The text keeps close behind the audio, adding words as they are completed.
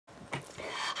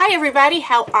Hi everybody,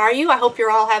 how are you? I hope you're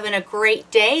all having a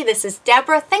great day. This is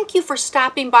Deborah. Thank you for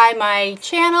stopping by my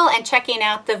channel and checking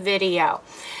out the video.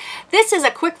 This is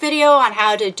a quick video on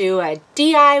how to do a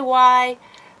DIY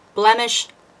blemish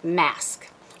mask.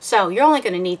 So you're only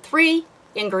going to need 3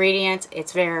 ingredients.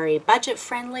 It's very budget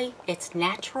friendly, it's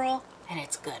natural, and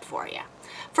it's good for you.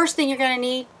 First thing you're going to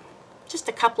need, just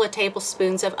a couple of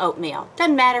tablespoons of oatmeal.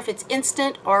 Doesn't matter if it's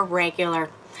instant or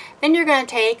regular. Then you're going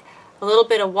to take a little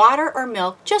bit of water or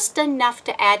milk, just enough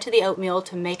to add to the oatmeal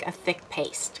to make a thick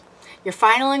paste. Your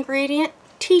final ingredient,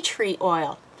 tea tree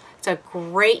oil. It's a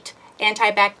great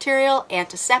antibacterial,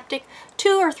 antiseptic.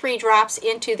 2 or 3 drops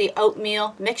into the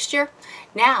oatmeal mixture.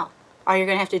 Now, all you're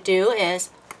going to have to do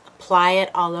is apply it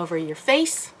all over your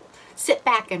face. Sit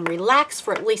back and relax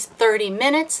for at least 30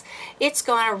 minutes. It's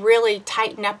going to really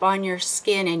tighten up on your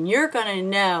skin, and you're going to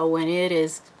know when it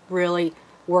is really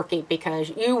working, because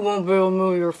you won't be able to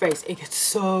move your face. It gets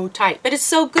so tight, but it's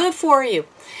so good for you.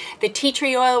 The tea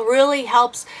tree oil really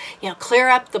helps, clear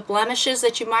up the blemishes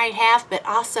that you might have, but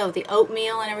also the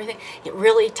oatmeal and everything. It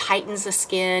really tightens the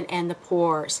skin and the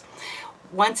pores.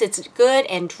 Once it's good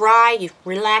and dry, you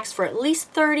relax for at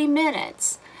least 30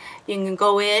 minutes. You can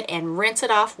go in and rinse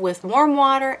it off with warm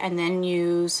water and then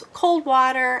use cold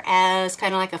water as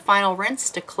kind of like a final rinse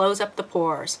to close up the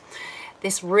pores.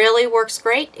 This really works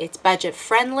great. It's budget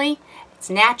friendly, it's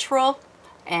natural,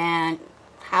 and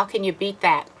how can you beat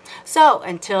that? So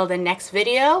until the next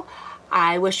video,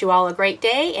 I wish you all a great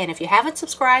day, and if you haven't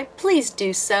subscribed, please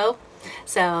do so.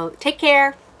 So take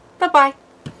care. Bye-bye.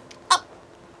 Oh,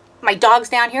 my dog's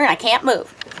down here and I can't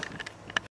move.